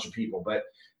to a bunch of people, but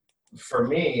for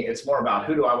me, it's more about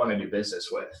who do I want to do business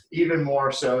with, even more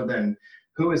so than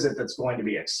who is it that's going to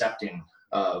be accepting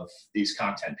of these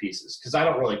content pieces. Because I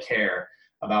don't really care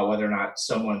about whether or not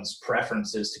someone's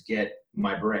preference is to get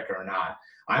my brick or not.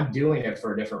 I'm doing it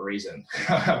for a different reason.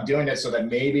 I'm doing it so that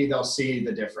maybe they'll see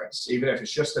the difference, even if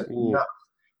it's just enough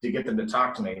to get them to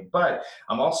talk to me. But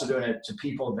I'm also doing it to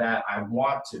people that I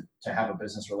want to have a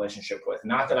business relationship with,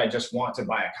 not that I just want to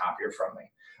buy a copier from me.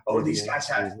 Oh, these guys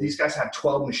have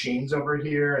 12 machines over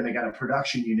here, and they got a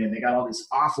production unit, and they got all this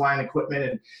offline equipment,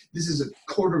 and this is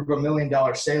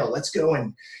 $250,000 sale. Let's go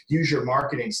and use your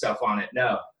marketing stuff on it.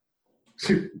 No.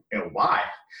 Why?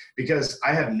 Because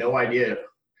I have no idea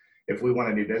if we want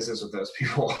to do business with those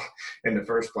people in the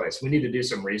first place. We need to do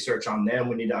some research on them.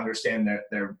 We need to understand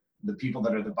the people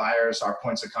that are the buyers, our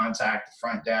points of contact, the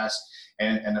front desk,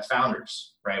 and the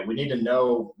founders, right? We need to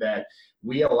know that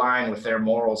we align with their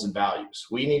morals and values.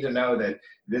 We need to know that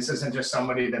this isn't just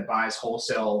somebody that buys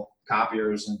wholesale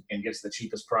copiers and gets the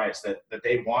cheapest price, that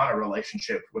they want a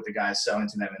relationship with the guys selling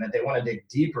to them, and that they want to dig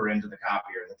deeper into the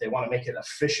copier, that they want to make it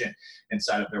efficient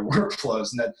inside of their workflows,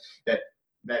 and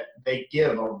that they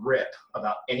give a rip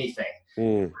about anything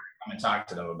come and talk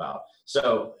to them about.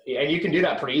 So, and you can do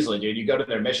that pretty easily, dude. You go to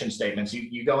their mission statements,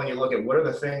 you go and you look at what are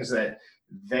the things that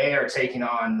they are taking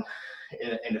on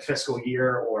in the fiscal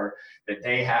year, or that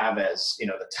they have as,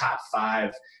 the top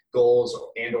 5 goals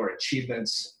and or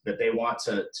achievements that they want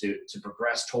to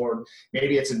progress toward.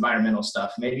 Maybe it's environmental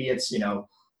stuff. Maybe it's,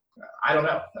 I don't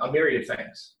know, a myriad of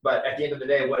things. But at the end of the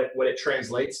day, what it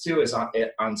translates to is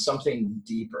on something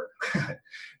deeper.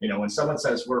 When someone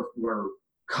says we're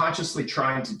consciously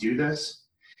trying to do this,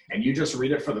 and you just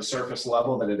read it for the surface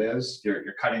level that it is, you're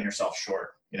cutting yourself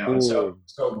short. And so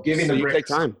giving the bricks, take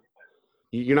time.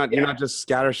 You're not just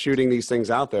scatter shooting these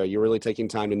things out there. You're really taking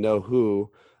time to know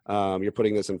who you're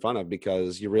putting this in front of,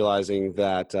 because you're realizing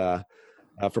that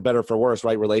for better or for worse,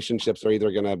 right? Relationships are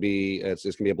either going to be, it's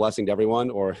going to be a blessing to everyone,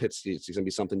 or it's going to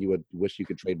be something you would wish you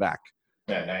could trade back.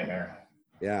 Yeah, nightmare.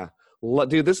 Yeah.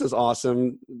 Dude, this is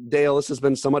awesome. Dale, this has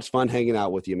been so much fun hanging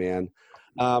out with you, man.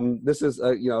 This is,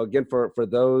 again, for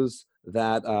those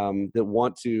that that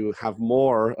want to have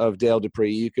more of Dale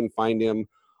Dupree, you can find him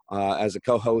as a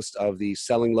co-host of the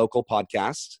Selling Local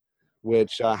podcast.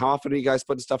 Which how often are you guys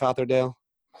putting stuff out there, Dale?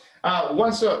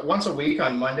 Once a week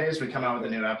on Mondays, we come out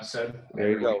with a new episode.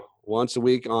 There you go. Once a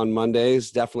week on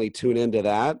Mondays. Definitely tune into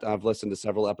that. I've listened to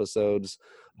several episodes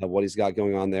of what he's got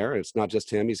going on there. It's not just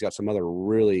him. He's got some other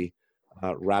really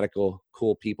radical,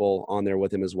 cool people on there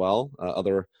with him as well. At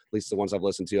least the ones I've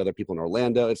listened to, other people in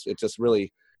Orlando. It's just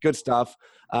really good stuff.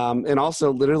 And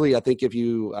also, literally, I think if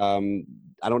you,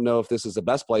 I don't know if this is the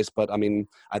best place, but I mean,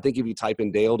 I think if you type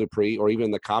in Dale Dupree or even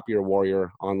the Copier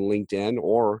Warrior on LinkedIn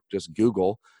or just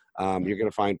Google, you're going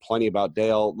to find plenty about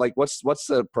Dale. Like, what's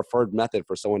the preferred method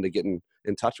for someone to get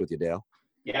in touch with you, Dale?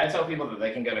 Yeah, I tell people that they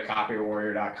can go to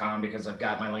copierwarrior.com because I've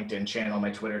got my LinkedIn channel,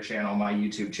 my Twitter channel, my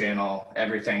YouTube channel,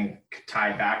 everything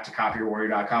tied back to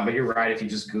copierwarrior.com. But you're right, if you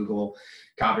just Google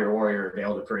Copier Warrior or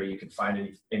Dale Dupree, you can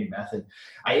find any method.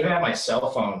 I even have my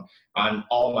cell phone on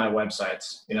all my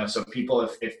websites, so people,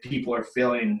 if people are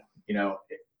feeling,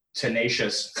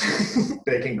 tenacious,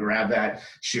 they can grab that,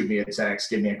 shoot me a text,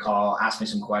 give me a call, ask me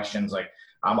some questions. Like,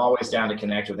 I'm always down to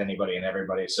connect with anybody and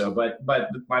everybody. So, but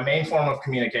my main form of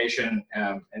communication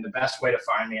and the best way to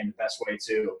find me and the best way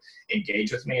to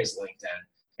engage with me is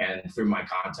LinkedIn and through my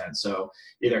content. So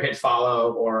either hit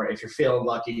follow, or if you're feeling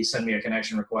lucky, send me a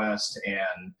connection request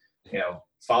and,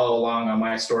 follow along on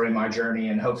my story, my journey.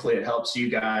 And hopefully it helps you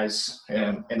guys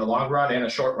in the long run and the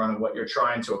short run of what you're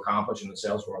trying to accomplish in the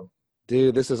sales world.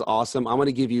 Dude, this is awesome. I'm going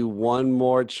to give you one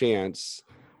more chance,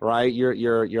 right?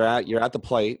 You're at the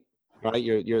plate. Right,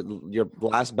 your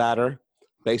last batter,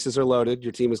 bases are loaded.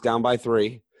 Your team is down by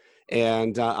 3,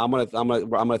 and I'm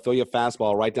gonna throw you a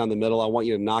fastball right down the middle. I want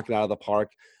you to knock it out of the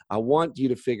park. I want you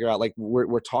to figure out, like,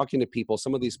 we're talking to people.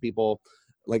 Some of these people,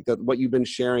 like what you've been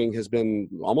sharing, has been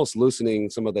almost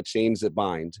loosening some of the chains that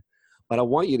bind. But I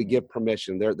want you to give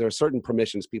permission. There are certain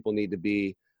permissions people need to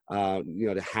be,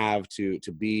 to have to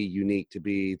be unique, to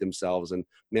be themselves. And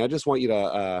man, I just want you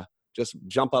to. Just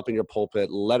jump up in your pulpit,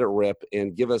 let it rip,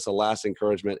 and give us a last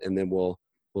encouragement, and then we'll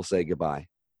say goodbye.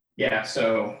 Yeah,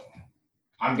 so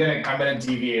I'm gonna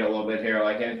deviate a little bit here,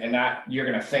 and not, you're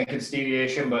gonna think it's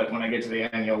deviation, but when I get to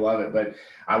the end, you'll love it. But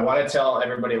I want to tell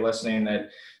everybody listening that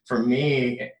for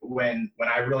me, when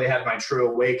I really had my true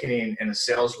awakening in the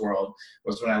sales world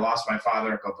was when I lost my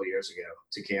father a couple of years ago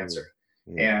to cancer,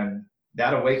 and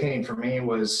that awakening for me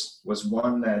was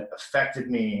one that affected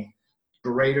me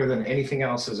greater than anything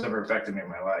else has ever affected me in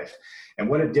my life. And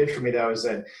what it did for me, though, is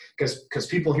that because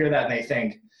people hear that and they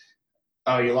think,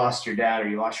 oh, you lost your dad or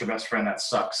you lost your best friend, that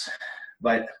sucks.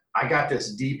 But I got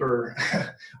this deeper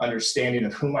understanding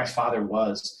of who my father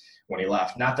was when he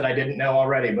left. Not that I didn't know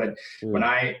already, but when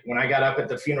I got up at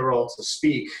the funeral to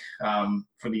speak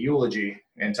for the eulogy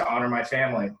and to honor my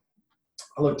family,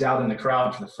 I looked out in the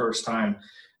crowd for the first time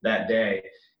that day.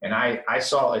 And I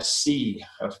saw a sea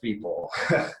of people.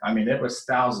 I mean, it was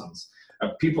thousands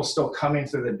of people still coming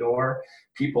through the door,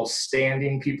 people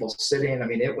standing, people sitting. I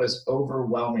mean, it was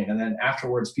overwhelming. And then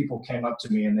afterwards, people came up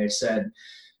to me and they said,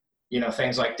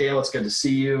 things like, Dale, it's good to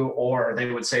see you. Or they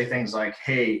would say things like,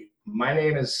 hey, my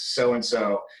name is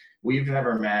so-and-so. We've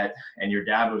never met. And your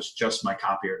dad was just my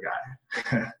copier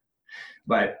guy.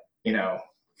 But,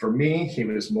 for me, he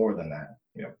was more than that.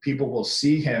 People will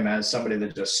see him as somebody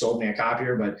that just sold me a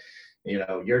copier, but,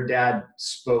 your dad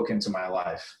spoke into my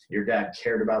life. Your dad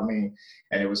cared about me,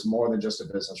 and it was more than just a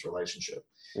business relationship.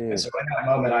 And so in that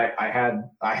moment, I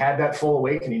had that full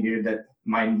awakening, dude, that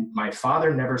my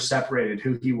father never separated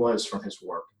who he was from his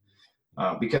work,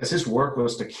 because his work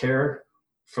was to care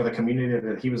for the community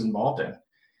that he was involved in.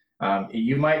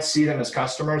 You might see them as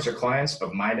customers or clients,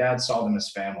 but my dad saw them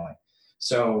as family.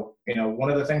 So,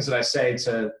 one of the things that I say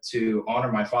to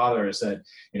honor my father is that,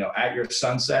 at your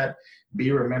sunset, be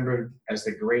remembered as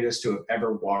the greatest to have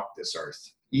ever walked this earth,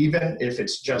 even if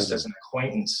it's just as an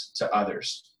acquaintance to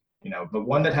others, but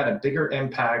one that had a bigger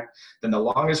impact than the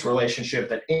longest relationship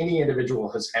that any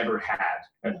individual has ever had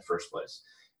in the first place,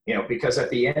 because at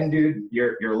the end, dude,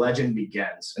 your legend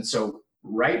begins. And so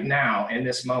right now in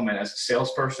this moment as a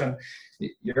salesperson,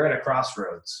 you're at a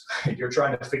crossroads. You're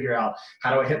trying to figure out,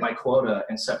 how do I hit my quota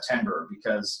in September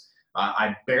because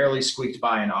I barely squeaked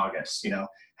by in August.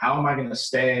 How am I going to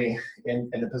stay in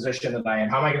the position that I am?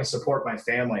 How am I going to support my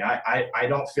family? I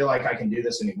don't feel like I can do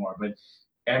this anymore. But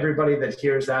everybody that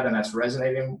hears that and that's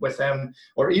resonating with them,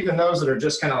 or even those that are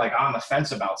just kind of like on the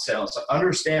fence about sales,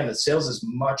 understand that sales is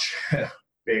much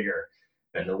bigger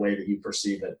than the way that you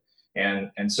perceive it.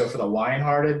 And so for the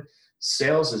lion-hearted,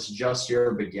 sales is just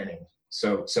your beginning.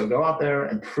 So go out there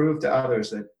and prove to others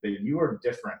that you are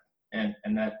different,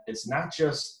 and that it's not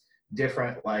just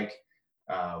different like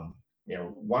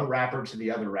one rapper to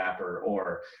the other rapper,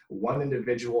 or one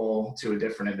individual to a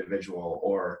different individual,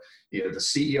 or the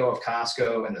CEO of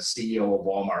Costco and the CEO of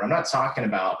Walmart. I'm not talking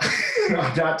about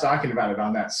I'm not talking about it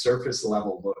on that surface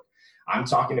level look. I'm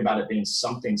talking about it being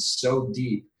something so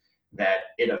deep that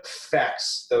it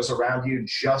affects those around you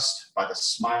just by the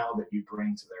smile that you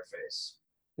bring to their face.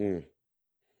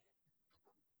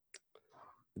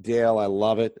 Dale, I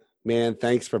love it, man.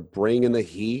 Thanks for bringing the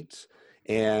heat.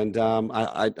 And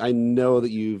I know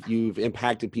that you've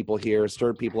impacted people here,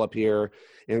 stirred people up here.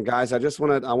 And guys, I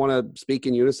want to speak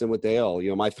in unison with Dale.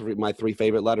 My three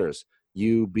favorite letters: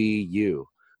 you, be you.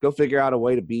 Go figure out a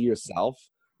way to be yourself.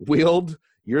 Wield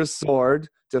your sword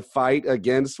to fight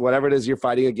against whatever it is you're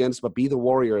fighting against, but be the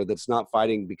warrior that's not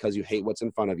fighting because you hate what's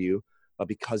in front of you, but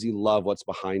because you love what's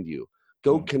behind you.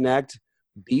 Go connect,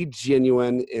 be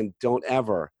genuine, and don't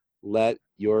ever let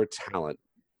your talent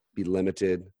be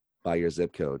limited by your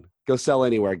zip code. Go sell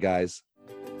anywhere, guys.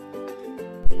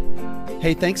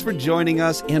 Hey, thanks for joining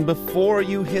us. And before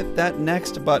you hit that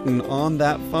next button on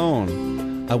that phone,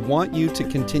 I want you to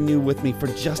continue with me for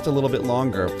just a little bit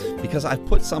longer because I've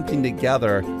put something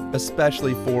together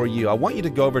especially for you. I want you to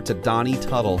go over to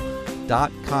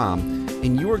DonnieTuttle.com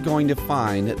and you are going to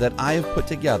find that I have put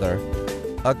together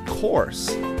a course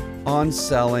on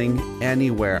selling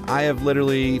anywhere. I have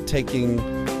literally taken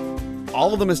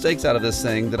all of the mistakes out of this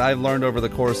thing that I've learned over the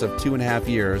course of 2.5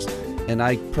 years, and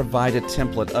I provide a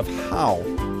template of how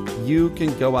you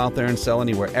can go out there and sell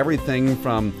anywhere. Everything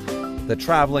from the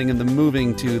traveling and the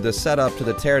moving to the setup to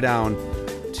the teardown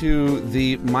to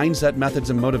the mindset, methods,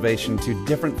 and motivation to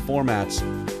different formats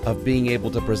of being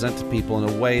able to present to people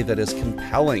in a way that is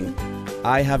compelling.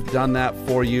 I have done that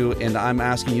for you, and I'm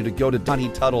asking you to go to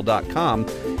DonnieTuttle.com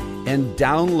and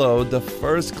download the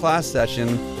first class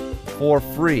session for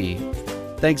free.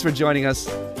 Thanks for joining us,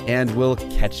 and we'll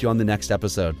catch you on the next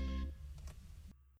episode.